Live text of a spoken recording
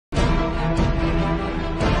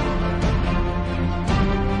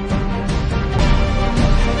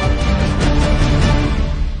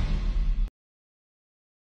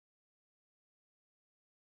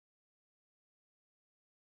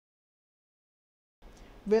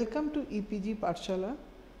Welcome to EPG Pathshala.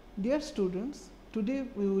 Dear students, today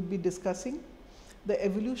we would be discussing the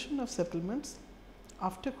evolution of settlements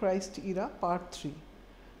after Christ era part 3.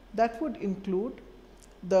 That would include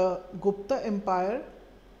the Gupta Empire,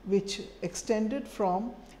 which extended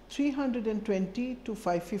from 320 to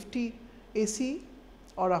 550 AC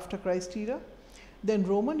or after Christ era, then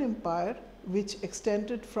Roman Empire, which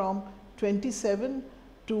extended from 27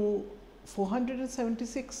 to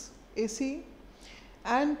 476 AC,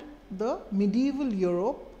 and the medieval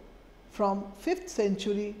Europe from 5th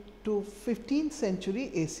century to 15th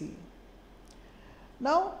century AC.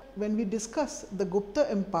 Now, when we discuss the Gupta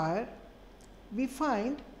Empire, we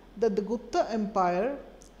find that the Gupta Empire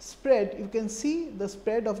spread, you can see the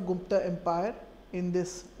spread of Gupta Empire in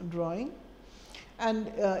this drawing, and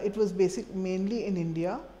it was mainly in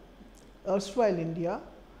India, erstwhile India,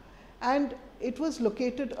 and it was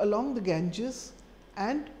located along the Ganges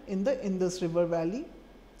and in the Indus river valley.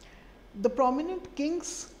 The prominent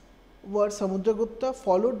kings were Samudragupta,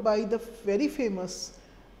 followed by the very famous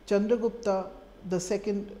Chandragupta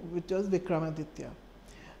II, which was Vikramaditya.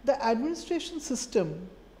 The administration system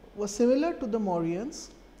was similar to the Mauryans,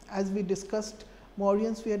 as we discussed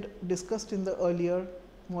Mauryans we had discussed in the earlier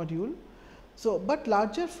module. So, but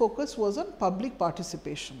larger focus was on public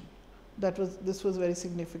participation. This was a very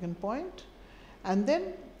significant point. And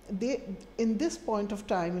then in this point of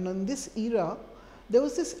time, in this era, there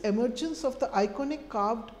was this emergence of the iconic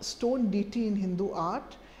carved stone deity in Hindu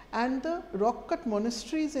art, and the rock cut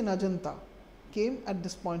monasteries in Ajanta came at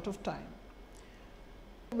this point of time.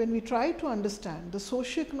 When we try to understand the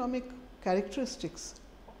socio-economic characteristics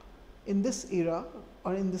in this era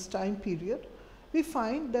or in this time period, we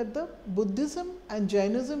find that the Buddhism and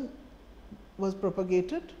Jainism was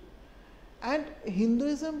propagated and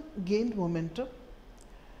Hinduism gained momentum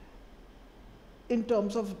in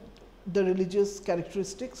terms of the religious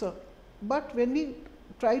characteristics. But when we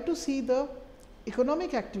try to see the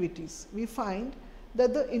economic activities, we find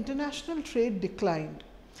that the international trade declined,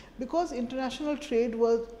 because international trade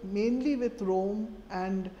was mainly with Rome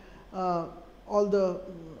and all the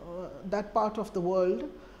that part of the world.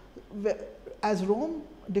 As Rome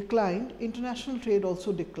declined, international trade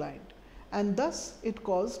also declined, and thus it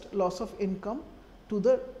caused loss of income to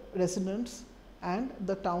the residents, and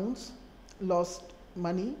the towns lost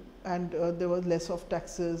money, and there was less of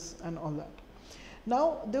taxes and all that.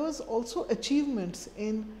 Now, there was also achievements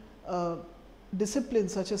in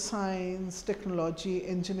disciplines such as science, technology,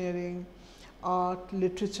 engineering, art,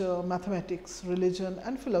 literature, mathematics, religion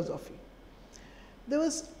and philosophy. There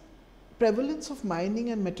was prevalence of mining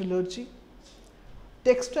and metallurgy.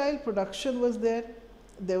 Textile production was there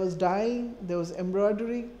was dyeing, there was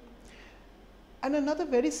embroidery, and another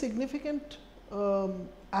very significant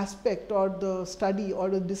aspect or the study or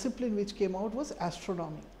the discipline which came out was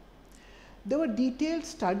astronomy. There were detailed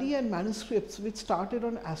study and manuscripts which started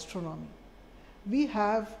on astronomy. We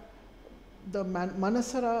have the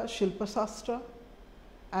Manasara Shilpa Shastra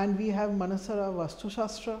and we have Manasara Vastu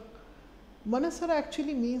Shastra. Manasara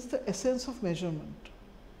actually means the essence of measurement,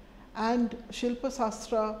 and Shilpa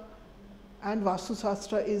Shastra and Vastu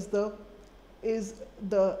Shastra is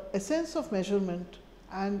the essence of measurement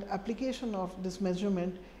and application of this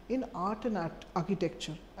measurement in art and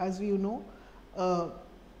architecture. As you know,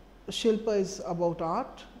 Shilpa is about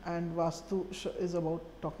art and Vastu is about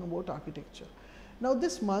talking about architecture. Now,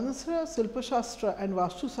 this Manasara Shilpa Shastra and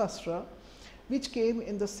Vastu Shastra, which came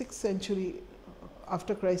in the 6th century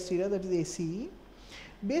after Christ era, that is ACE,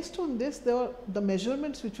 based on this there were the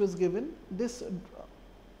measurements which was given. This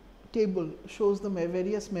table shows the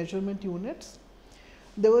various measurement units.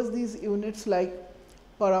 There was these units like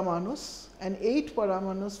Paramanus, and 8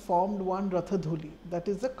 Paramanus formed one Rathadhuli, that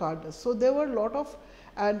is the cardus. So, there were a lot of,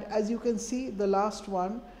 and as you can see the last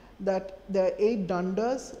one, that there are 8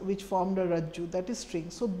 dandas which formed a Rajju, that is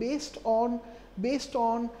string. So, based on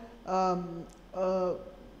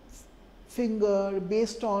finger,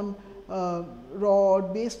 based on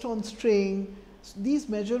rod, based on string, these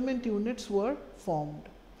measurement units were formed.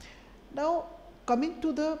 Now, coming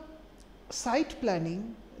to the site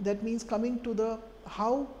planning, that means coming to the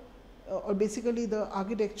how or basically the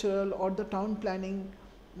architectural or the town planning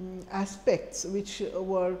aspects which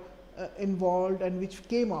were involved and which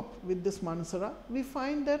came up with this Manasara, we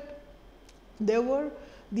find that there were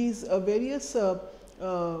these various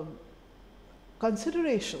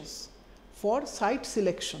considerations for site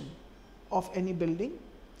selection of any building.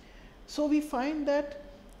 So, we find that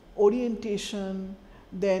orientation,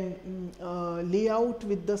 then layout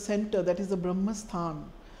with the center, that is the Brahmasthan.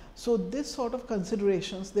 So, this sort of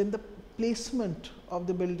considerations, then the placement of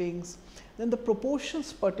the buildings, then the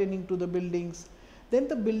proportions pertaining to the buildings, Then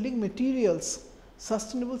the building materials,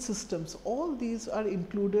 sustainable systems, all these are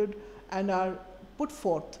included and are put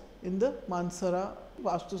forth in the Mansara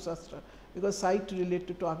Vastu Shastra, because site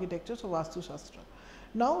related to architecture, so Vastu Shastra.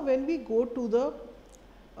 Now, when we go to the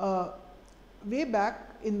way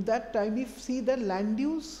back in that time, we see that land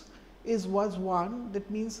use was one, that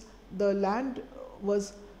means the land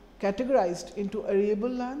was categorized into arable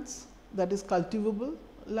lands, that is cultivable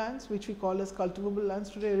lands, which we call as cultivable lands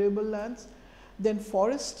today, arable lands, then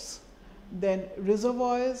forests, then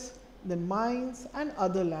reservoirs, then mines and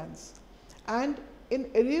other lands. And in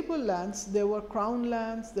arable lands, there were crown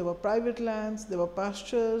lands, there were private lands, there were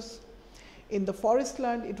pastures. In the forest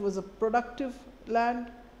land, it was a productive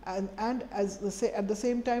land and at the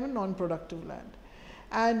same time a non-productive land.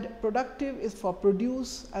 And productive is for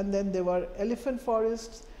produce, and then there were elephant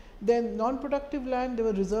forests. Then non-productive land, they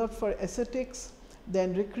were reserved for aesthetics,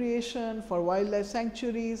 then recreation, for wildlife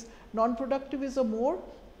sanctuaries. Non-productive is a more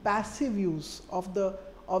passive use of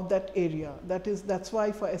that area. That's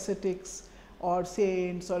why for aesthetics or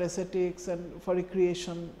saints or aesthetics and for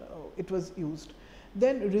recreation it was used.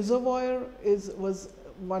 Then reservoir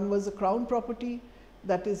was a crown property,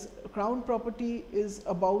 that is crown property is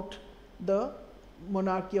about the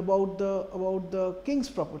monarchy, about the king's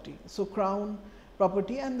property. So, crown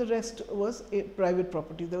property and the rest was a private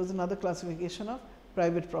property. There was another classification of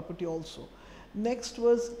private property also. Next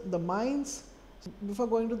was the mines. Before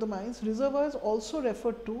going to the mines, reservoirs also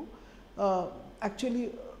referred to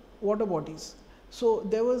actually water bodies. So,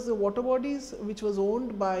 there was the water bodies which was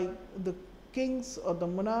owned by the kings or the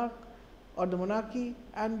monarch or the monarchy,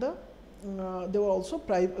 and there were also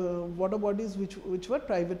water bodies which were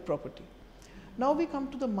private property. Now, we come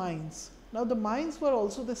to the mines. Now, the mines were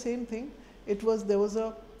also the same thing. It was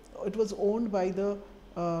owned by the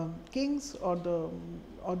kings or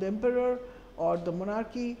the emperor or the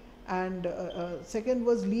monarchy, and second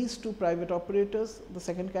was leased to private operators, the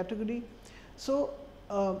second category. So,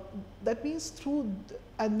 that means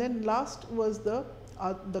and then last was the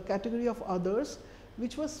category of others,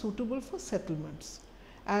 which was suitable for settlements,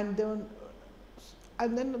 and then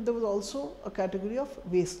there was also a category of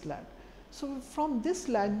wasteland. So, from this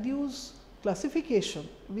land use classification,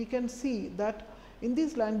 we can see that in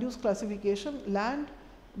this land use classification,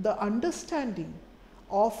 the understanding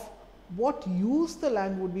of what use the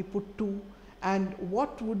land would be put to and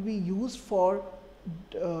what would be used for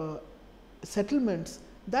settlements,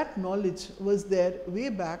 that knowledge was there way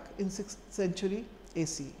back in 6th century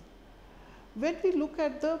AC. When we look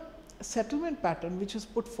at the settlement pattern which is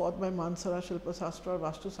put forth by Mansara Shilpa Shastra or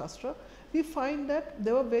Vastu Shastra, we find that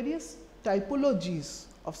there were various typologies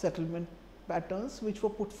of settlement patterns which were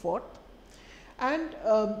put forth, and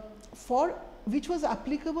which was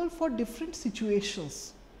applicable for different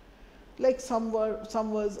situations, like some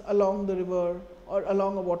was along the river or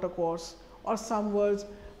along a water course, or some was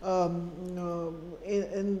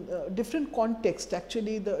in different context.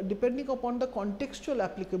 Actually, depending upon the contextual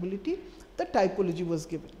applicability, the typology was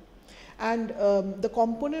given, and the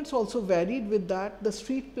components also varied with that, the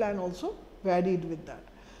street plan also varied with that.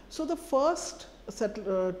 So, the first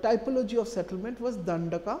typology of settlement was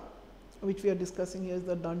Dandaka, which we are discussing here is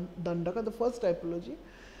the Dandaka, the first typology,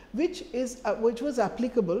 which was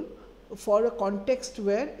applicable for a context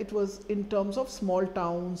where it was in terms of small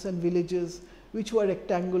towns and villages which were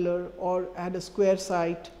rectangular or had a square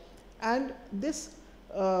site, and this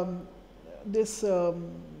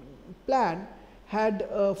plan had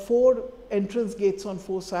 4 entrance gates on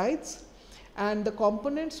 4 sides, and the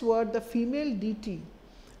components were the female deity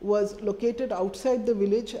was located outside the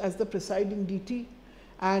village as the presiding deity,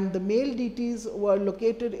 and the male deities were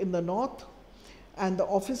located in the north, and the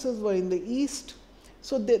offices were in the east.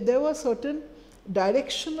 So, there were certain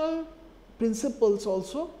directional principles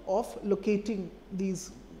also of locating these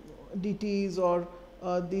deities or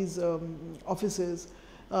these offices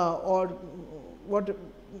or what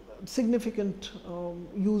significant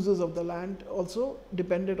uses of the land also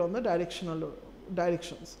depended on the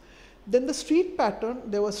directions. Then the street pattern,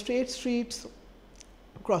 there were straight streets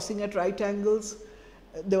crossing at right angles,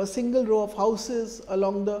 there were single row of houses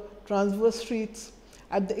along the transverse streets,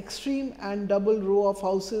 at the extreme and double row of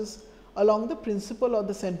houses along the principal or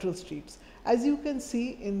the central streets. As you can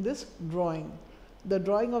see in this drawing, the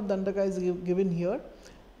drawing of Dandaka is given here.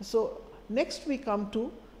 So, next we come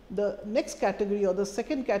to the next category, or the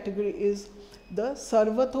second category is the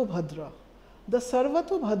Sarvato Bhadra. The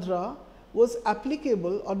Sarvato Bhadra was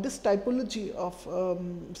applicable, or this typology of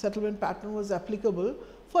settlement pattern was applicable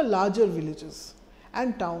for larger villages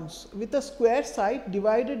and towns with a square site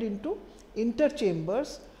divided into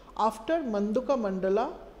interchambers after Manduka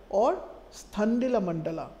Mandala or Sthandila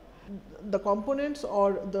Mandala. The components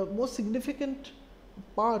or the most significant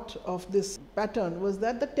part of this pattern was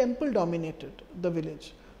that the temple dominated the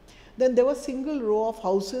village. Then there was single row of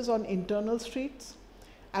houses on internal streets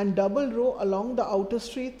and double row along the outer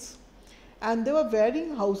streets, and there were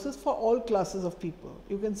varying houses for all classes of people.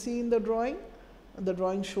 You can see in the drawing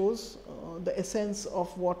shows the essence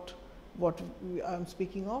of what I am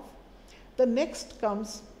speaking of. The next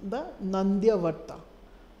comes the Vidya-mitra.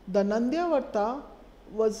 The Vidya-mitra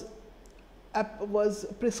was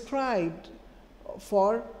prescribed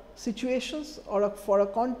for situations or for a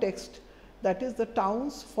context, that is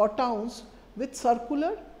for towns with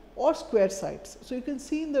circular or square sites. So, you can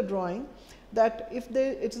see in the drawing that if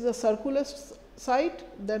it is a circular site,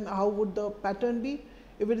 then how would the pattern be?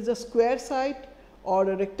 If it is a square site or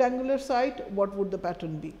a rectangular site, what would the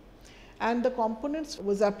pattern be? And the components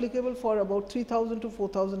was applicable for about 3000 to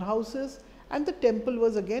 4000 houses, and the temple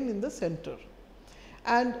was again in the center.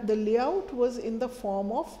 And the layout was in the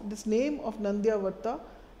form of, this name of Vidya-mitra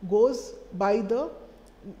goes by the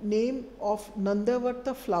name of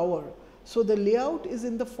Vidya-mitra flower. So, the layout is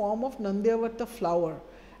in the form of Vidya-mitra flower,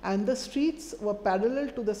 and the streets were parallel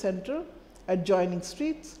to the center adjoining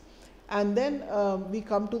streets. And then we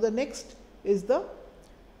come to the next is the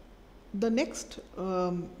next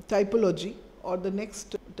typology, or the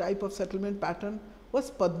next type of settlement pattern was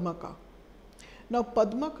Padmaka. Now,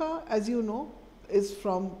 Padmaka, as you know, is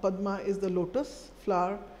from Padma is the lotus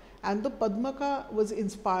flower, and the Padmaka was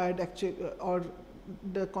inspired actually, or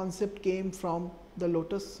the concept came from the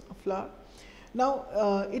lotus flower. Now,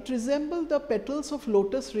 it resembled the petals of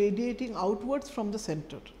lotus radiating outwards from the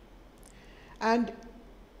center,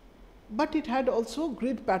 but it had also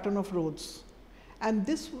grid pattern of roads. And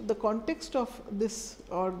the context of this,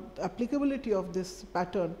 or applicability of this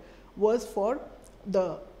pattern, was for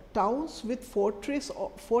the towns with fortress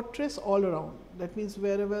all around. That means,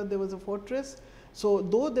 wherever there was a fortress. So,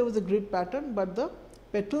 though there was a grid pattern, but the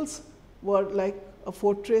petals were like a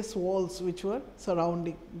fortress walls which were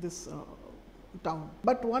surrounding this town.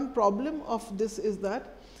 But one problem of this is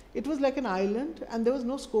that it was like an island, and there was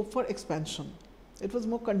no scope for expansion. It was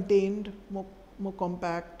more contained, more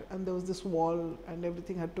compact, and there was this wall, and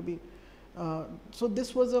everything had to be. So,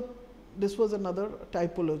 this was another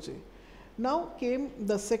typology. Now came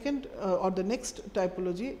the second or the next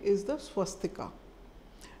typology is the swastika.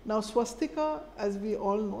 Now, swastika, as we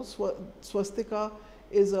all know, swastika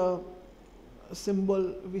is a symbol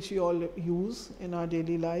which we all use in our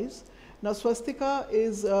daily lives. Now, swastika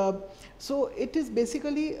is, so it is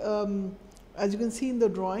basically, as you can see in the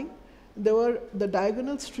drawing, there were the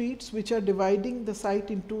diagonal streets which are dividing the site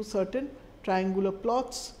into certain triangular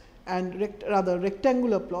plots and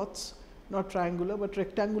rectangular plots, not triangular, but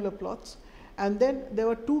rectangular plots. And then there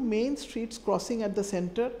were two main streets crossing at the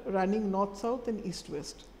center, running north south and east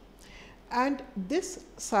west. And this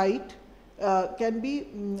site can be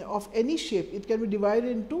of any shape. It can be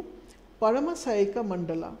divided into Paramasayika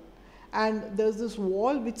mandala, and there is this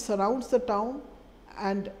wall which surrounds the town,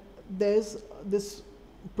 and there is this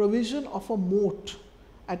provision of a moat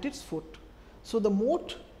at its foot. So, the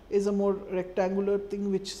moat is a more rectangular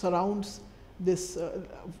thing which surrounds this,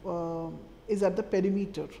 is at the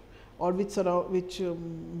perimeter, or which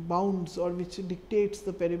bounds or which dictates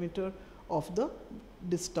the perimeter of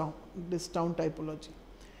this town typology.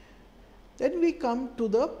 Then we come to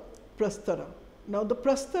the prastara. Now, the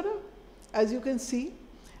prastara, as you can see,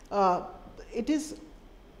 it is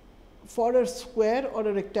for a square or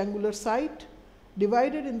a rectangular site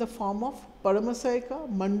divided in the form of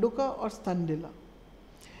Paramasayika, Manduka or Standila.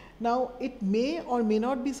 Now, it may or may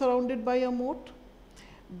not be surrounded by a moat,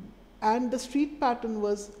 and the street pattern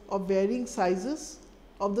was of varying sizes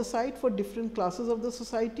of the site for different classes of the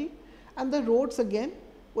society, and the roads again,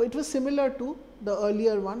 it was similar to the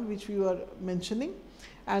earlier one which we were mentioning,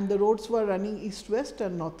 and the roads were running east west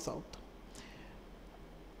and north south.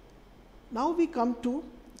 Now, we come to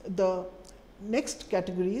the next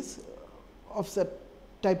categories of the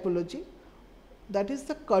typology, that is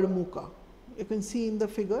the Karmuka. You can see in the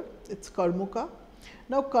figure, it is Karmuka.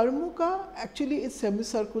 Now, Karmuka actually is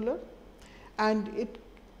semicircular, and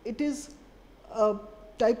it is a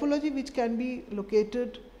typology which can be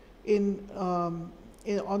located on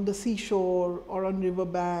the seashore or on river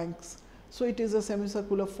banks. So, it is a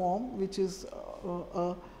semicircular form which is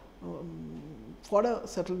for a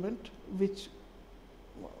settlement which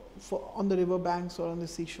on the river banks or on the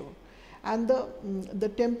seashore. And the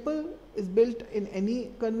temple is built in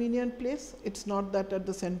any convenient place. It is not that at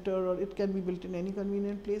the center, or it can be built in any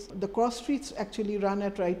convenient place. The cross streets actually run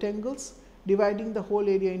at right angles, dividing the whole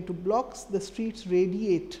area into blocks. The streets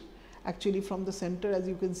radiate actually from the center, as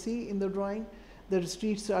you can see in the drawing. the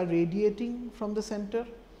streets are radiating from the center.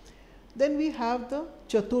 Then we have the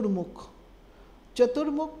Chaturmukh.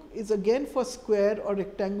 Chaturmukh is again for square or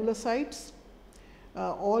rectangular sites,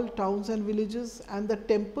 all towns and villages, and the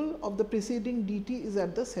temple of the preceding deity is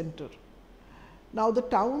at the center. Now, the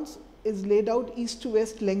towns is laid out east to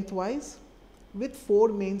west lengthwise with 4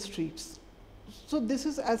 main streets. So, this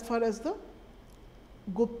is as far as the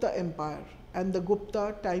Gupta Empire and the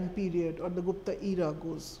Gupta time period or the Gupta era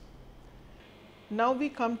goes. Now, we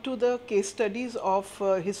come to the case studies of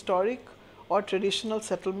historic or traditional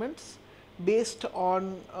settlements based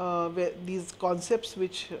on these concepts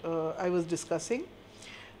which I was discussing.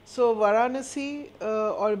 So, Varanasi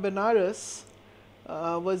or Benares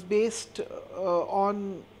was based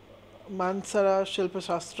on Mansara Shilpa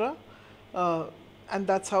Shastra, and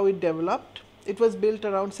that is how it developed. It was built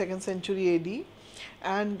around 2nd century AD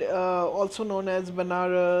and also known as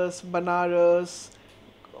Banaras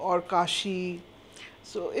or Kashi.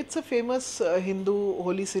 So, it is a famous Hindu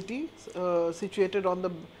holy city situated on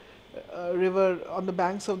the river, on the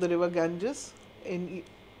banks of the river Ganges in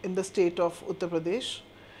the state of Uttar Pradesh.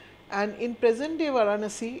 And in present day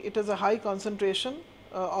Varanasi, it has a high concentration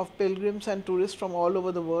of pilgrims and tourists from all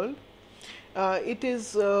over the world. It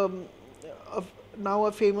is now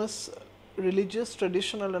a famous religious,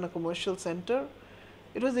 traditional and a commercial center.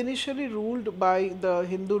 It was initially ruled by the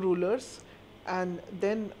Hindu rulers and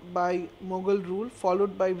then by Mughal rule,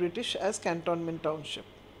 followed by British as cantonment township.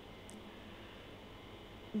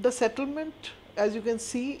 The settlement, as you can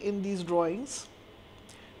see in these drawings,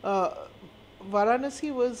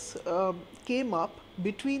 Varanasi was came up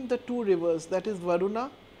between the 2 rivers, that is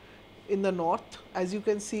Varuna in the north, as you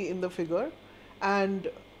can see in the figure, and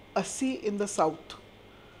Assi in the south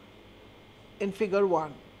in figure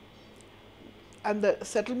 1. And the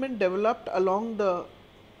settlement developed along the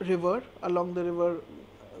river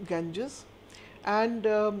Ganges, and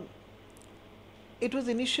it was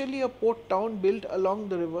initially a port town built along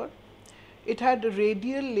the river. It had a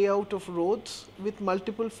radial layout of roads with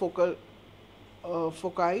multiple foci,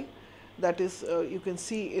 that is you can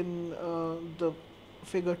see in the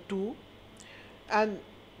figure 2, and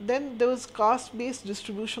then there was caste based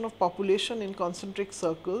distribution of population in concentric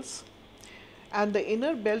circles, and the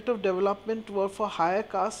inner belt of development were for higher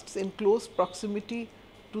castes in close proximity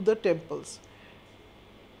to the temples.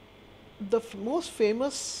 The most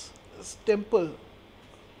famous temple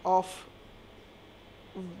of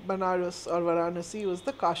Banaras or Varanasi was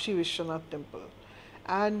the Kashi Vishwanath temple,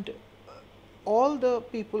 and all the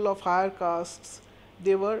people of higher castes,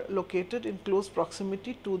 they were located in close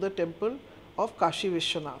proximity to the temple of Kashi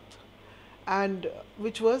Vishwanath, and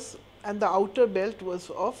the outer belt was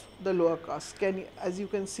of the lower caste, as you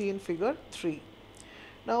can see in figure 3.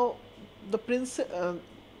 Now,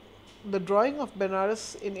 the drawing of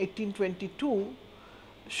Benares in 1822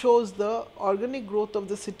 shows the organic growth of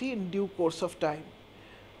the city in due course of time.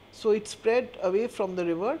 So, it spread away from the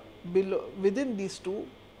river within these 2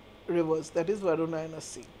 rivers, that is Varuna and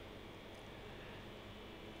Assi.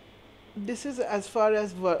 This is as far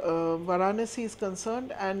as Varanasi is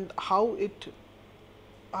concerned and how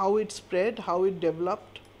it spread, how it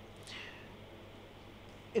developed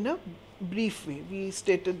in a brief way. We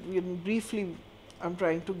stated briefly, I am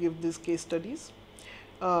trying to give these case studies.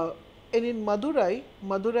 And in Madurai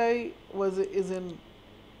is in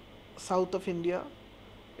south of India,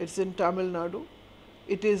 it is in Tamil Nadu.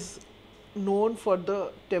 It is known for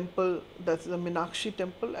the temple, that is the Meenakshi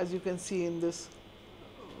temple, as you can see in this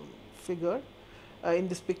figure, in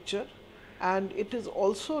this picture, and it is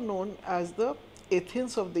also known as the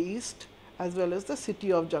Athens of the East as well as the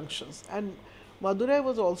city of junctions. And Madurai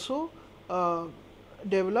was also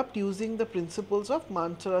developed using the principles of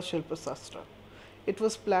Mansara Shilpa Shastra. It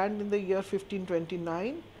was planned in the year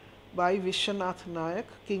 1529 by Vishwanath Nayak,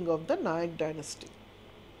 king of the Nayak dynasty.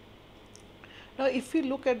 Now, if we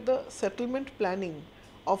look at the settlement planning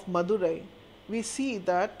of Madurai, we see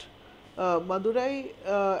that Madurai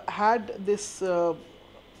had this a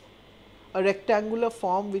rectangular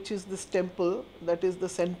form, which is this temple, that is the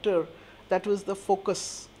center, that was the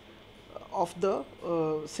focus of the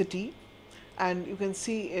city, and you can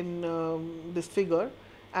see in this figure,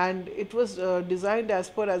 and it was designed as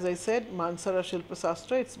per, as I said, Mansara Shilpa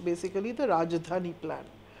Shastra. It is basically the Rajdhani plan.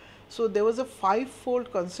 So, there was a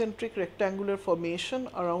 5-fold concentric rectangular formation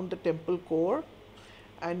around the temple core,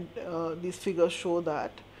 and these figures show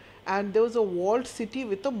that, and there was a walled city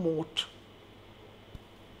with a moat,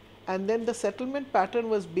 and then the settlement pattern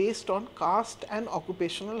was based on caste and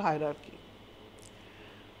occupational hierarchy.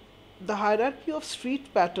 The hierarchy of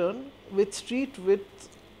street pattern with street width,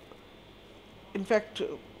 in fact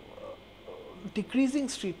decreasing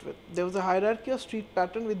street width. There was a hierarchy of street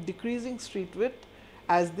pattern with decreasing street width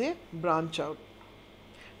as they branch out.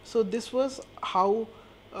 So, this was how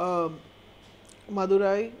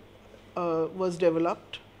Madurai was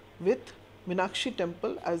developed with Meenakshi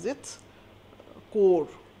temple as its core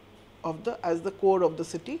of the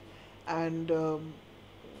city. And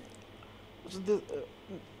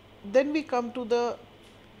then we come to the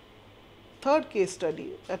third case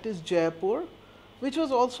study, that is Jaipur, which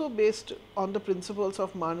was also based on the principles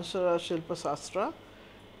of Manasara Shilpa Sastra,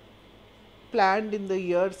 planned in the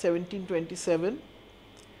year 1727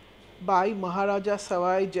 by Maharaja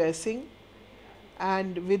Savai Jai Singh,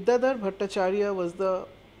 and Vidyadhar Bhattacharya was the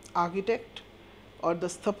architect or the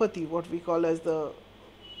sthapati, what we call as the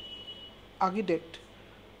architect,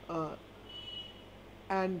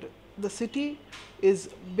 and the city is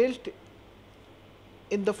built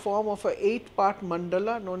in the form of a 8-part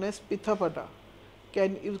mandala known as Pithapada.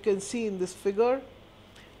 You can see in this figure,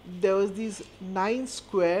 there was these 9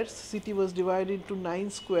 squares, city was divided into 9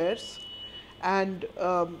 squares, and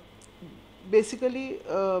basically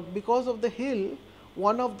because of the hill,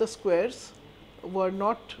 one of the squares were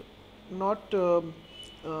not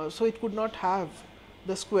so it could not have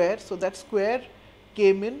the square. So, that square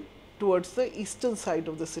came in towards the eastern side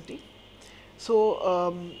of the city.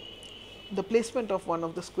 So, the placement of one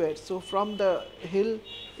of the squares. So, from the hill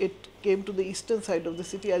it came to the eastern side of the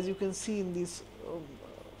city, as you can see in these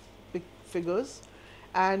figures,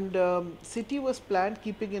 and city was planned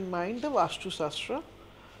keeping in mind the Vastu Shastra.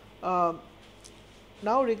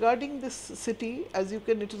 Now, regarding this city, as you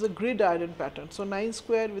can, it is a grid iron pattern. So, 9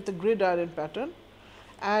 square with a grid iron pattern,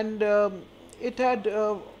 and it had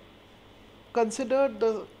considered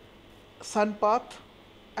the sun path,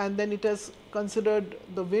 and then it has considered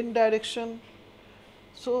the wind direction.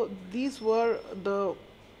 So, these were the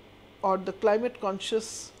climate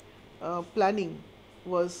conscious planning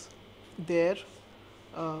was there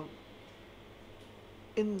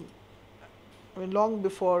long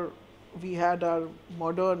before we had our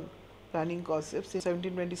modern planning concepts. In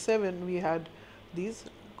 1727 we had these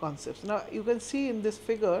concepts. Now, you can see in this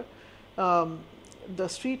figure the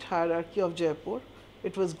street hierarchy of Jaipur.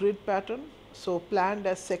 It was grid pattern, so planned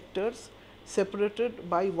as sectors separated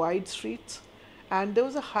by wide streets, and there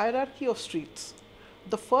was a hierarchy of streets.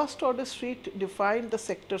 The first order street defined the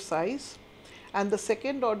sector size, and the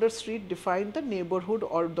second order street defined the neighborhood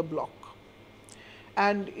or the block.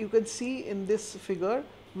 And you can see in this figure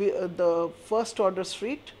the first order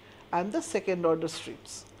street and the second order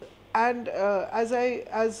streets. And as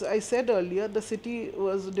I said earlier, the city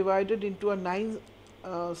was divided into a 9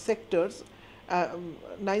 sectors,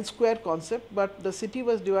 9 square concept, but the city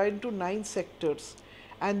was divided into 9 sectors,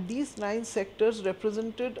 and these 9 sectors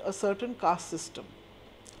represented a certain caste system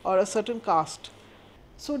or a certain caste.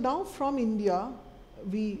 So, now from India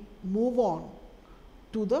we move on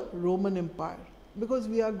to the Roman Empire, because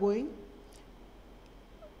we are going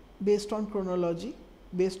based on chronology,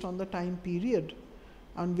 based on the time period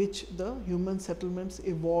on which the human settlements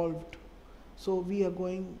evolved. So, we are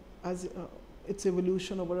going as its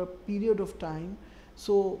evolution over a period of time.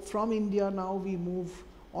 So, from India now we move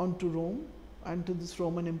on to Rome and to this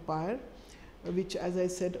Roman Empire, which, as I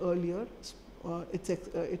said earlier,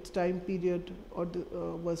 its time period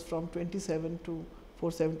was from 27 to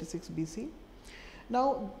 476 BC.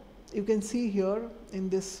 Now, you can see here in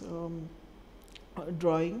this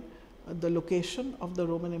drawing the location of the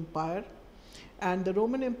Roman Empire, and the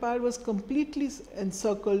Roman Empire was completely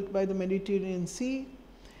encircled by the Mediterranean Sea,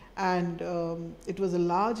 and it was a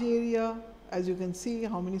large area, as you can see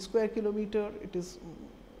how many square kilometer it is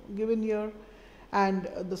given here. And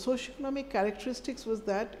the socioeconomic characteristics was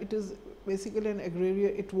that it is basically an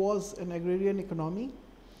agrarian economy.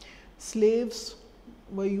 Slaves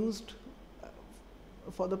were used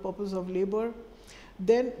for the purpose of labor.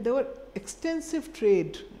 Then there were extensive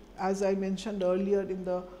trade, as I mentioned earlier in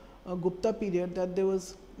the Gupta period, that there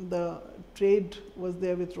was the trade was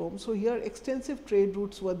there with Rome. So, here extensive trade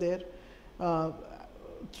routes were there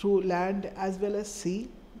through land as well as sea.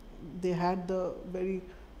 They had the very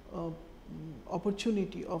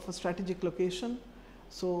opportunity of a strategic location.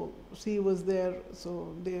 So, sea was there,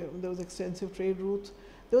 so there was extensive trade routes.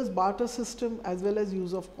 There was barter system as well as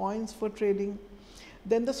use of coins for trading.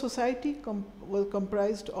 Then the society was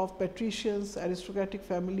comprised of patricians, aristocratic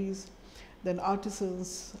families, then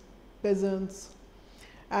artisans, peasants,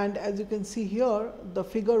 and as you can see here, the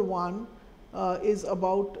figure 1 is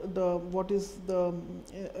about what is the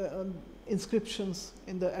inscriptions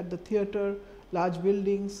at the theatre, large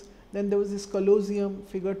buildings. Then there was this Colosseum.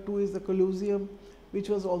 Figure 2 is the Colosseum, which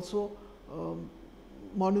was also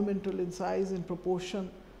monumental in size, in proportion.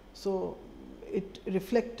 So, it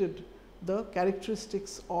reflected the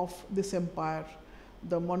characteristics of this empire,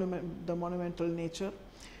 the monumental nature.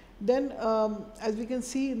 Then as we can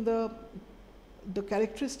see in the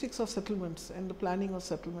characteristics of settlements and the planning of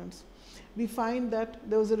settlements, we find that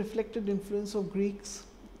there was a reflected influence of Greeks,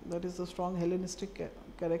 that is a strong Hellenistic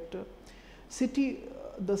character. City,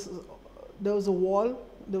 there was a wall,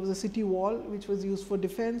 there was a city wall which was used for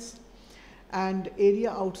defense, and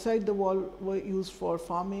area outside the wall were used for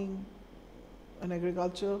farming and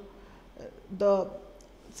agriculture. The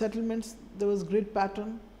settlements, there was grid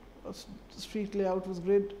pattern of street layout, was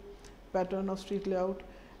grid pattern of street layout,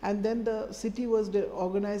 and then the city was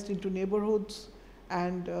organized into neighborhoods,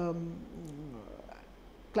 and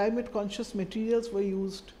climate conscious materials were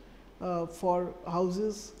used for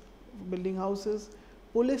houses, building houses.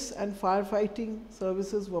 Police and firefighting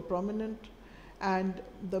services were prominent, and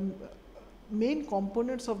the main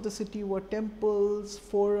components of the city were temples,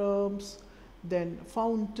 forums, then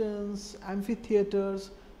fountains,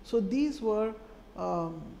 amphitheaters. So these were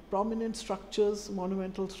prominent structures,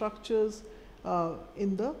 monumental structures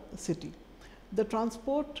in the city. The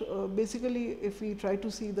transport, basically if we try to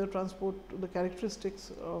see the transport, the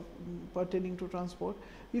characteristics pertaining to transport,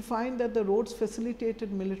 we find that the roads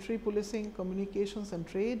facilitated military policing, communications and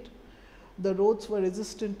trade. The roads were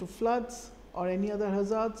resistant to floods or any other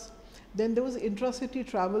hazards. Then there was intra-city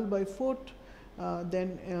travel by foot,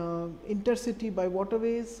 then intercity by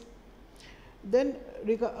waterways. Then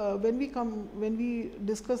when we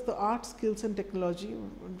discuss the art, skills and technology,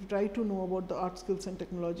 try to know about the art, skills and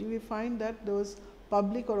technology, we find that there was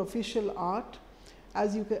public or official art,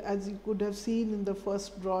 as you could have seen in the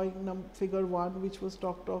first drawing, figure 1, which was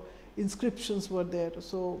talked of. Inscriptions were there.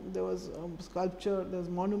 So there was sculpture, there was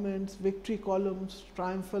monuments, victory columns,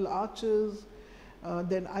 triumphal arches,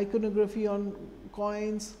 then iconography on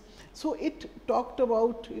coins. So it talked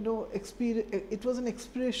about, it was an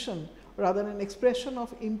expression, rather an expression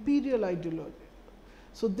of imperial ideology.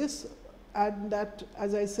 So this, and that,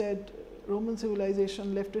 as I said, Roman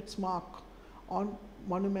civilization left its mark on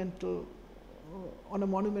on a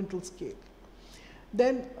monumental scale.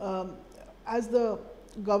 Then as the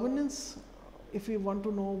governance, if we want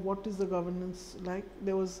to know what is the governance like,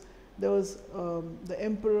 there was the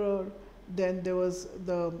emperor, then there was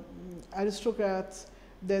the aristocrats,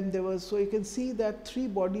 then there was, so you can see that 3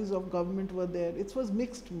 bodies of government were there. It was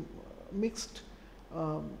mixed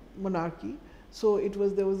monarchy. So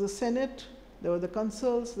there was the Senate, there were the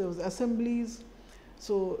consuls, there was assemblies.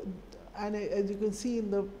 So, and as you can see in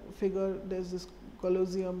the figure, there's this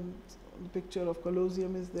Colosseum, the picture of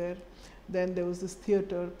Colosseum is there. Then there was this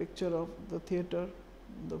theatre, picture of the theatre,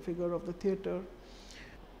 the figure of the theatre.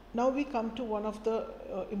 Now we come to one of the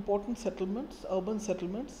important settlements, urban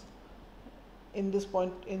settlements in this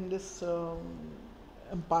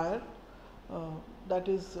empire, that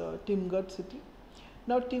is Timgad city.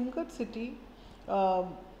 Now Timgad city,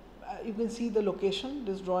 you can see the location.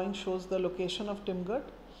 This drawing shows the location of Timgad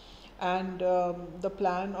and the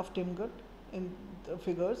plan of Timgad in the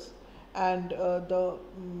figures, and the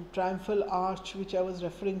triumphal arch which I was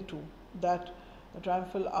referring to, that the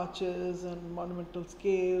triumphal arches and monumental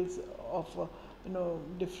scales of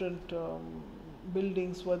different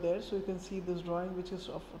buildings were there. So you can see this drawing which is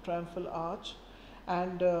of a triumphal arch,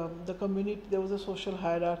 and the community, there was a social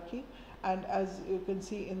hierarchy, and as you can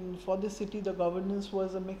see for this city the governance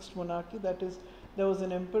was a mixed monarchy, that is there was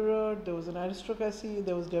an emperor, there was an aristocracy,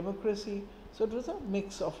 there was democracy, so it was a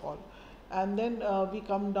mix of all. And then we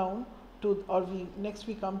come down to, next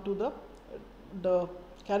we come to the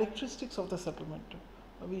characteristics of the settlement.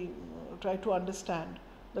 We try to understand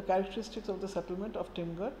the characteristics of the settlement of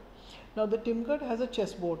Timgad. Now the Timgad has a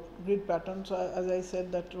chessboard grid pattern. So as I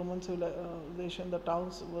said, that Roman civilization, the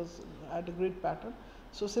towns had a grid pattern.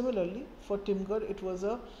 So similarly for Timgad, it was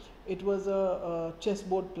a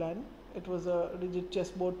chessboard plan. It was a rigid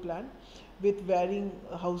chessboard plan with varying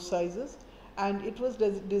house sizes, and it was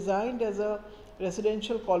designed as a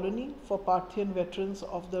residential colony for Parthian veterans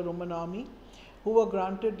of the Roman army who were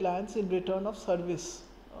granted lands in return of service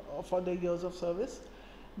for their years of service.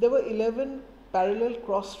 There were 11 parallel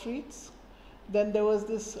cross streets. Then there was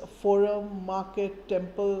this forum, market,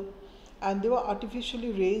 temple, and they were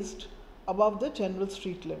artificially raised above the general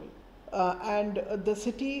street level. And the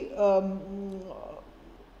city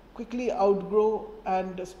quickly outgrew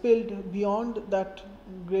and spilled beyond that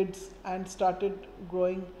grids and started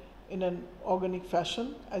growing in an organic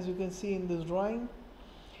fashion, as you can see in this drawing.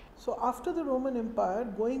 So after the Roman Empire,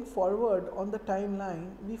 going forward on the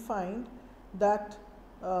timeline, we find that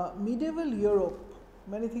medieval Europe,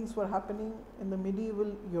 many things were happening in the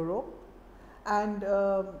medieval Europe, and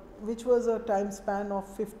which was a time span of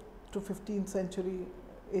to 15th century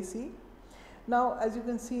AC. Now, as you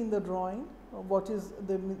can see in the drawing, what is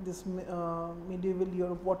this medieval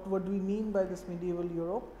Europe, what do we mean by this medieval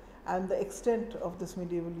Europe and the extent of this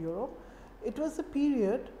medieval Europe? It was the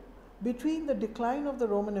period between the decline of the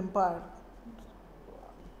Roman Empire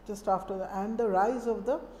just after and the rise of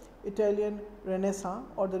the Italian Renaissance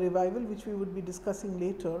or the revival, which we would be discussing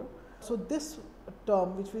later. So, this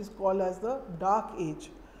term which we call as the Dark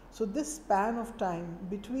Age. So, this span of time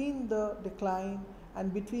between the decline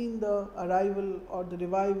and between the arrival or the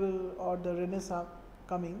revival or the Renaissance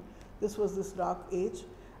coming, this was this Dark Age,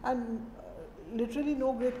 and literally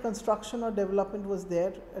no great construction or development was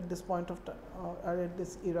there at this point of time, at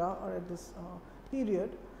this era or at this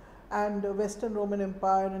period, and Western Roman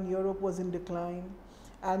Empire and Europe was in decline,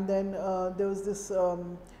 and then there was this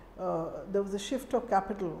there was a shift of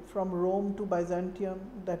capital from Rome to Byzantium,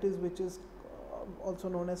 that is, which is also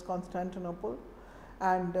known as Constantinople,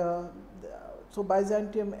 and so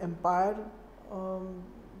Byzantium Empire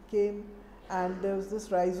came, and there was this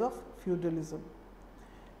rise of feudalism.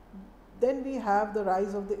 Then we have the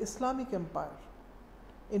rise of the Islamic Empire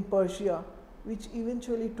in Persia, which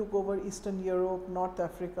eventually took over Eastern Europe, North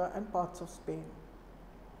Africa and parts of Spain.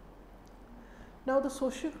 Now, the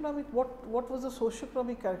socioeconomic, what was the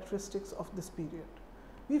socioeconomic characteristics of this period?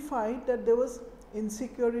 We find that there was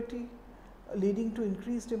insecurity leading to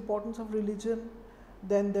increased importance of religion.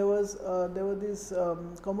 Then there were these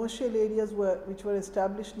commercial areas which were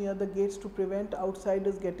established near the gates to prevent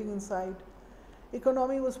outsiders getting inside.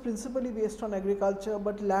 Economy was principally based on agriculture,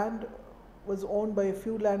 but land was owned by a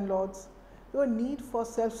few landlords. There was need for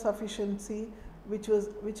self-sufficiency,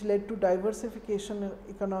 which led to diversification in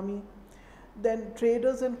economy. Then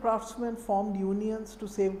traders and craftsmen formed unions to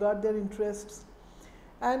safeguard their interests.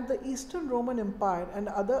 And the Eastern Roman Empire and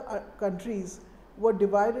other countries were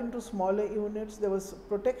divided into smaller units. There was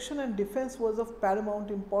protection and defense was of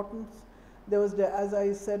paramount importance. There was, as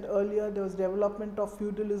I said earlier, there was development of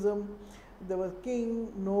feudalism. There were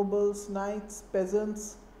king, nobles, knights,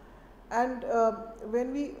 peasants. And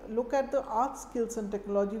when we look at the art skills and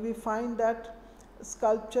technology, we find that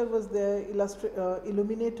sculpture was there,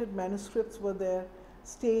 illuminated manuscripts were there,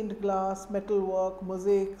 stained glass, metalwork,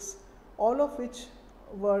 mosaics, all of which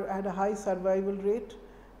were at a high survival rate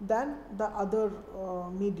than the other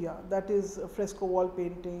media, that is fresco wall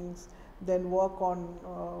paintings, then work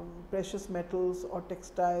on precious metals or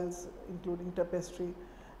textiles including tapestry.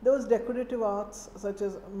 There was decorative arts such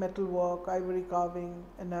as metalwork, ivory carving,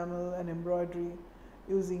 enamel and embroidery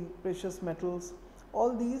using precious metals.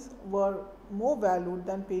 All these were more valued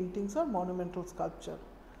than paintings or monumental sculpture.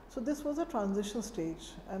 So, this was a transition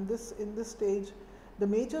stage, and in this stage the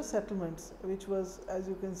major settlements, which was, as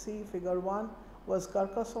you can see, figure 1 was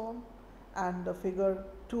Carcassonne and the figure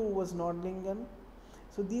 2 was Nordlingen.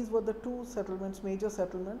 So, these were the two settlements, major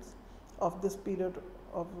settlements of this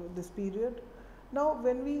period. Now,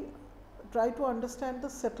 when we try to understand the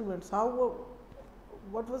settlements,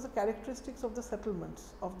 what was the characteristics of the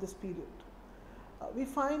settlements of this period? We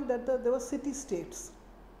find that there were city-states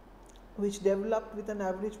which developed with an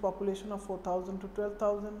average population of 4,000 to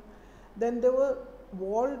 12,000. Then there were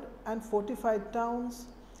walled and fortified towns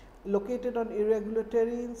located on irregular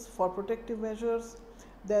terrains for protective measures.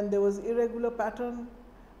 Then there was irregular pattern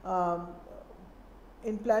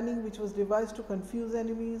in planning which was devised to confuse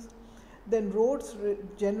enemies. Then roads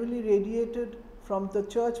generally radiated from the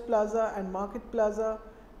church plaza and market plaza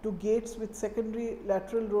to gates with secondary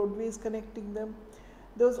lateral roadways connecting them.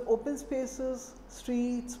 There was open spaces,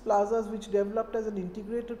 streets, plazas which developed as an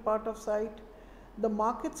integrated part of site. The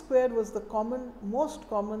market square was the most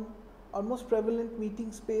common or most prevalent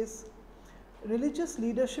meeting space. Religious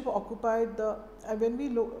leadership occupied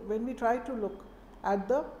when we try to look at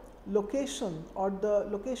the location or the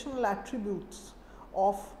locational attributes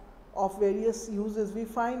of various uses, we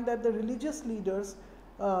find that the religious leaders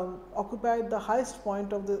occupied the highest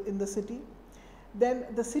point in the city. Then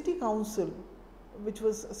the city council, which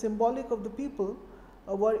was symbolic of the people,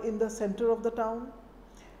 were in the center of the town.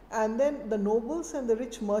 And then the nobles and the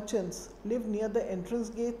rich merchants lived near the entrance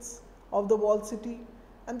gates of the walled city,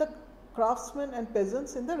 and the craftsmen and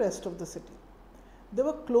peasants in the rest of the city. There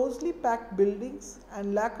were closely packed buildings,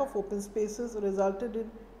 and lack of open spaces resulted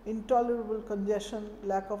in intolerable congestion,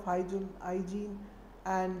 lack of hygiene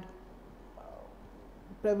and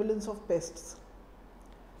prevalence of pests.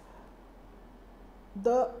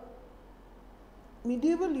 The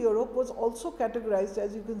medieval Europe was also categorized,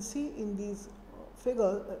 as you can see in these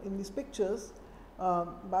pictures,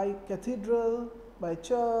 by cathedral, by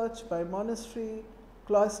church, by monastery,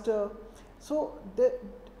 cloister. So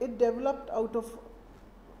it developed out of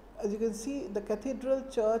as you can see, the cathedral,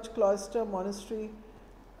 church, cloister, monastery,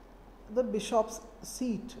 the bishop's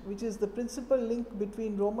seat, which is the principal link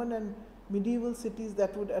between Roman and medieval cities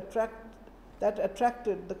that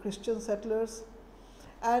attracted the Christian settlers,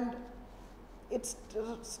 and it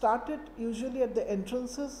started usually at the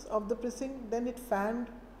entrances of the precinct, then it fanned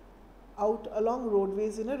out along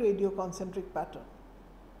roadways in a radioconcentric pattern.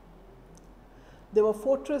 There were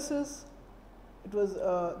fortresses, it was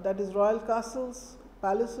that is royal castles,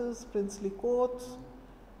 palaces, princely courts,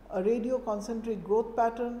 a radioconcentric growth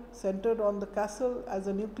pattern centered on the castle as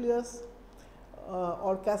a nucleus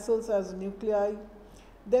or castles as nuclei.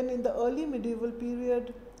 Then in the early medieval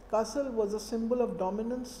period, castle was a symbol of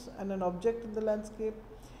dominance and an object in the landscape,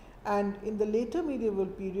 and in the later medieval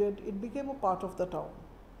period it became a part of the town,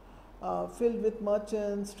 filled with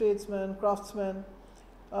merchants, tradesmen, craftsmen.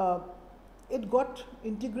 It got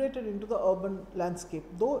integrated into the urban landscape,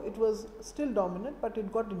 though it was still dominant, but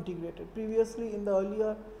it got integrated. Previously in the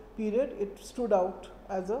earlier period it stood out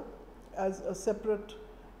as a separate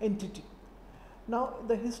entity. Now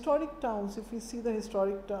the historic towns, if we see the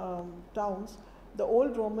historic towns, the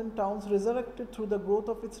old Roman towns resurrected through the growth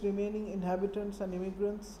of its remaining inhabitants and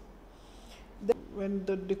immigrants. Then when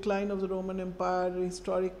the decline of the Roman Empire,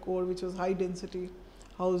 historic core, which was high density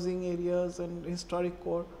housing areas and historic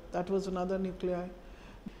core, that was another nuclei.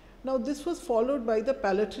 Now this was followed by the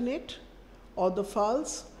Palatinate or the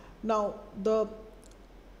Pfalz. Now the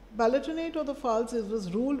Palatinate or the Pfalz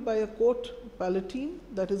was ruled by a court palatine,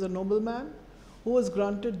 that is a nobleman, who was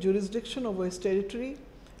granted jurisdiction over his territory,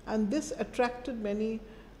 and this attracted many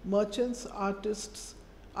merchants, artists,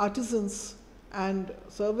 artisans and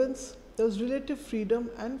servants. There was relative freedom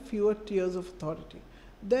and fewer tiers of authority.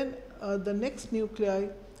 Then the next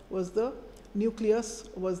nucleus was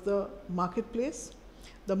the marketplace.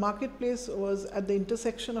 The marketplace was at the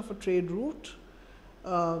intersection of a trade route,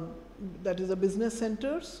 that is the business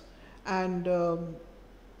centers, and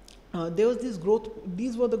there was this growth.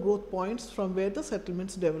 These were the growth points from where the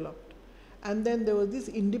settlements developed. And then there were these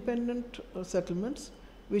independent settlements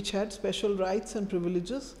which had special rights and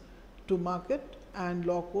privileges to market and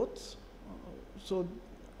law courts. So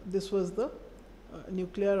this was the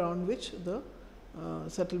nuclei around which the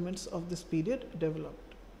settlements of this period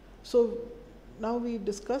developed. So now we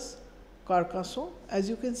discuss Carcasso. As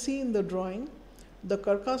you can see in the drawing, the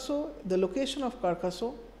Carcasso, the location of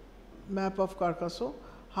Carcasso, map of Carcasso,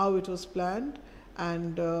 how it was planned,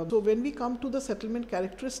 and so when we come to the settlement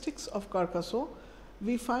characteristics of Carcasso,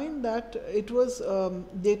 we find that it was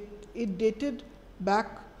it dated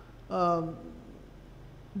back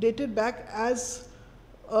as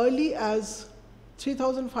early as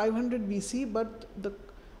 3500 BC,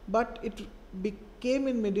 but it became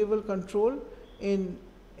in medieval control in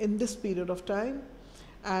this period of time,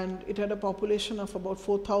 and it had a population of about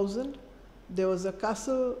 4,000. There was a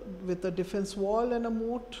castle with a defense wall and a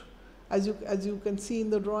moat, as you can see in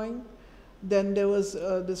the drawing. Then there was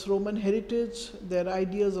this Roman heritage, their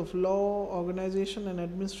ideas of law, organization and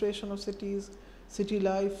administration of cities, city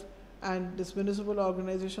life, and this municipal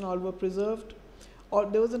organization all were preserved. Or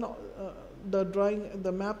there was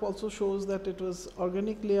the map also shows that it was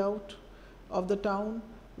organic layout of the town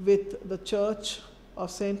with the church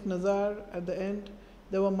of Saint Nazar at the end.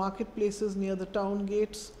 There were marketplaces near the town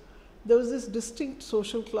gates. There was this distinct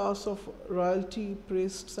social class of royalty,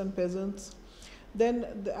 priests and peasants.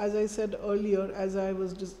 Then, as I said earlier, as I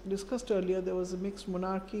was discussed earlier, there was a mixed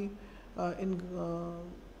monarchy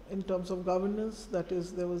in terms of governance. That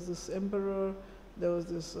is, there was this emperor, there was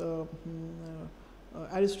this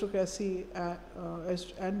aristocracy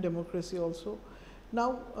and democracy also.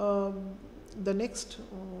 Now, the next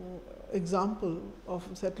example of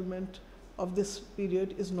settlement of this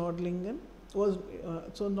period is Nordlingen.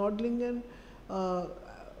 So Nordlingen,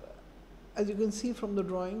 as you can see from the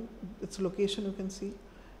drawing, its location you can see,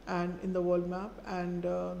 and in the world map, and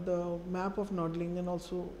the map of Nordlingen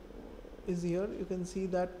also is here. You can see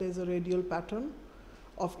that there is a radial pattern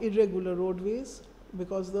of irregular roadways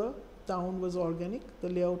because the town was organic, the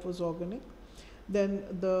layout was organic. Then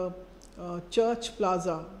the church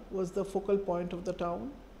plaza was the focal point of the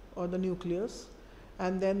town or the nucleus.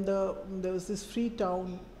 And then there was this free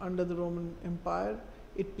town under the Roman Empire.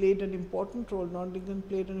 It played an important role. Nordlingen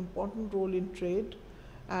played an important role in trade,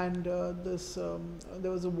 and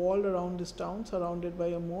there was a wall around this town surrounded by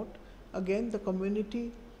a moat. Again, the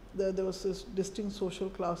community, there was this distinct social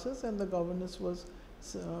classes, and the governance was,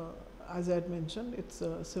 as I had mentioned, it's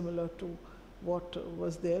similar to what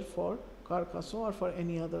was there for Carcasso or for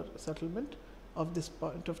any other settlement of this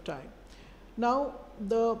point of time. Now,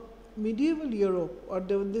 the medieval Europe, or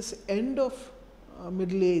this end of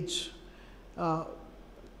Middle Age,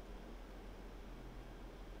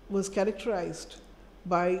 was characterized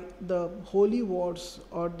by the holy wars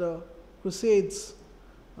or the crusades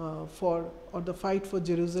or the fight for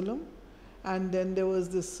Jerusalem, and then there was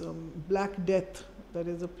this Black Death, that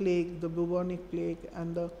is a plague, the bubonic plague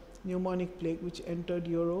and the pneumonic plague, which entered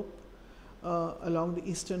Europe along the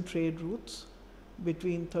eastern trade routes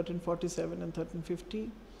between 1347 and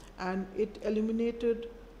 1350, and it eliminated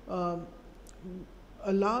a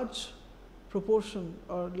large proportion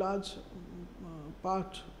or large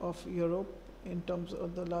part of Europe in terms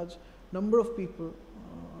of the large number of people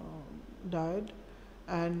died,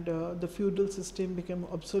 and the feudal system became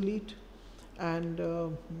obsolete, and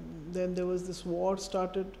then there was this war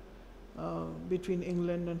started between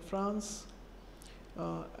England and France,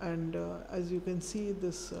 and as you can see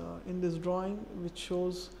this in this drawing, which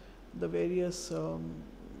shows the various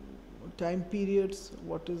time periods.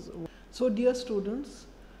 So dear students,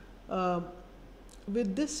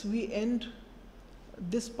 with this we end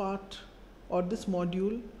this part or this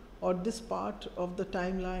module or this part of the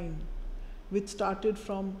timeline, which started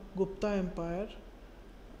from Gupta Empire,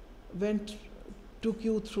 took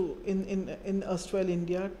you through in erstwhile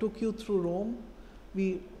India, took you through Rome.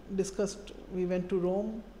 We went to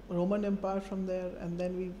Rome, Roman Empire from there, and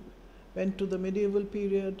then we went to the medieval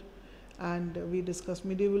period, and we discussed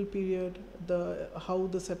medieval period, how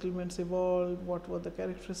the settlements evolved, what were the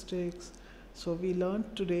characteristics. So we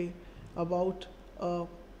learned today about a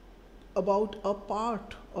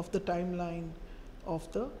part of the timeline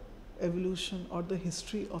of the evolution or the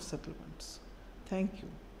history of settlements. Thank you.